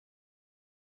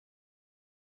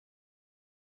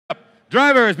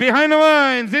Drivers behind the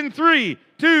lines in 3,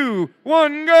 2,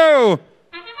 1, go.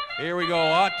 Here we go,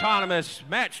 autonomous,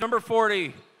 match number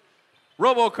 40.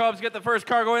 Robo-Cubs get the first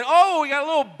car going. Oh, we got a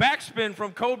little backspin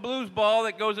from Code Blue's ball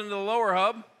that goes into the lower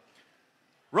hub.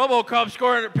 Robo-Cubs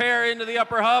scoring a pair into the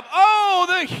upper hub. Oh,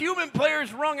 the human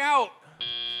players rung out.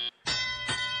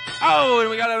 Oh, and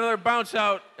we got another bounce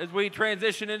out as we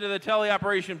transition into the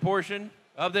teleoperation portion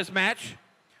of this match.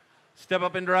 Step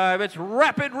up and drive, it's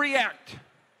rapid react.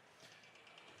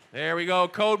 There we go,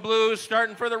 Code Blue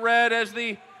starting for the red as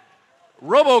the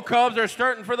Robo-Cubs are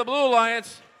starting for the Blue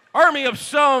Alliance. Army of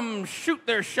Some shoot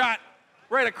their shot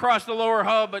right across the lower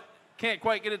hub, but can't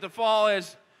quite get it to fall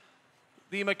as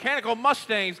the Mechanical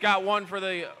Mustangs got one for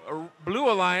the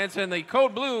Blue Alliance and the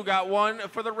Code Blue got one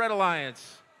for the Red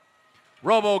Alliance.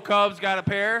 Robo-Cubs got a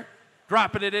pair,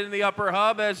 dropping it in the upper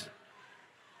hub as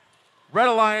Red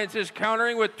Alliance is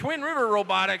countering with Twin River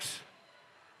Robotics.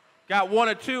 Got 1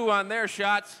 of 2 on their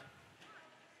shots.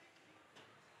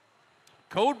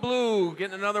 Code Blue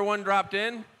getting another one dropped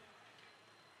in.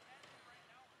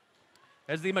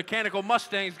 As the Mechanical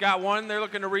Mustangs got one, they're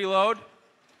looking to reload.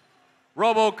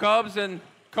 Robo-Cubs and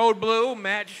Code Blue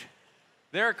match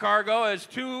their cargo as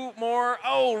 2 more.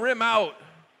 Oh, rim out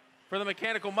for the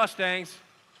Mechanical Mustangs.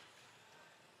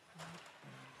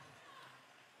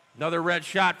 Another red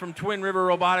shot from Twin River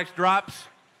Robotics drops.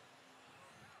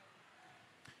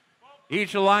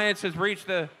 Each alliance has reached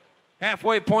the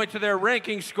halfway point to their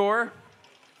ranking score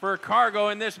for cargo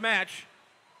in this match.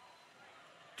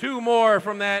 2 more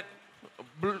from that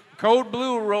Code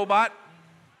Blue robot.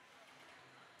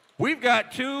 We've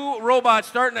got 2 robots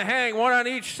starting to hang, 1 on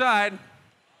each side.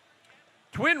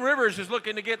 Twin Rivers is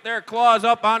looking to get their claws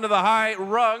up onto the high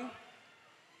rung.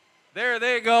 There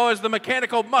they go as the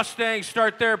Mechanical Mustangs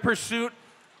start their pursuit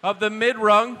of the mid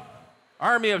rung.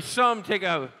 Army of Some take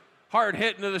a hard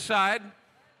hit into the side.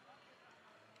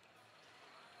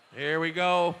 Here we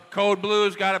go. Code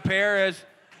Blue's got a pair as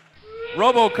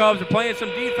Robo-Cubs are playing some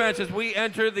defense as we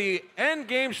enter the end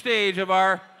game stage of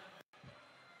our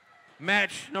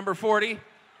match number 40.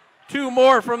 2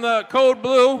 more from the Code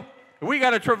Blue. We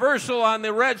got a traversal on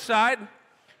the red side.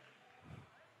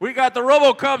 We got the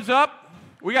Robo-Cubs up.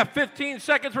 We got 15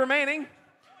 seconds remaining.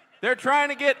 They're trying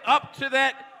to get up to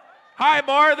that high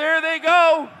bar. There they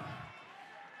go.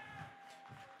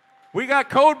 We got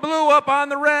Code Blue up on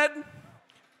the red.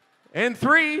 In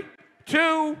 3,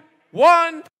 2,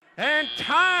 1, and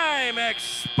time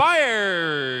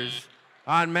expires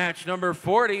on match number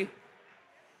 40.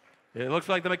 It looks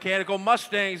like the Mechanical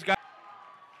Mustangs got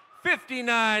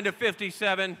 59 to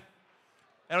 57.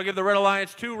 That'll give the Red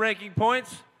Alliance 2 ranking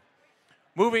points.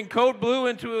 Moving Code Blue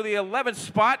into the 11th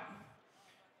spot.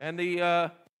 And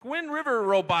the Twin River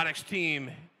Robotics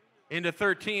team into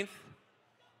 13th.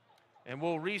 And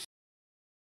we'll reset.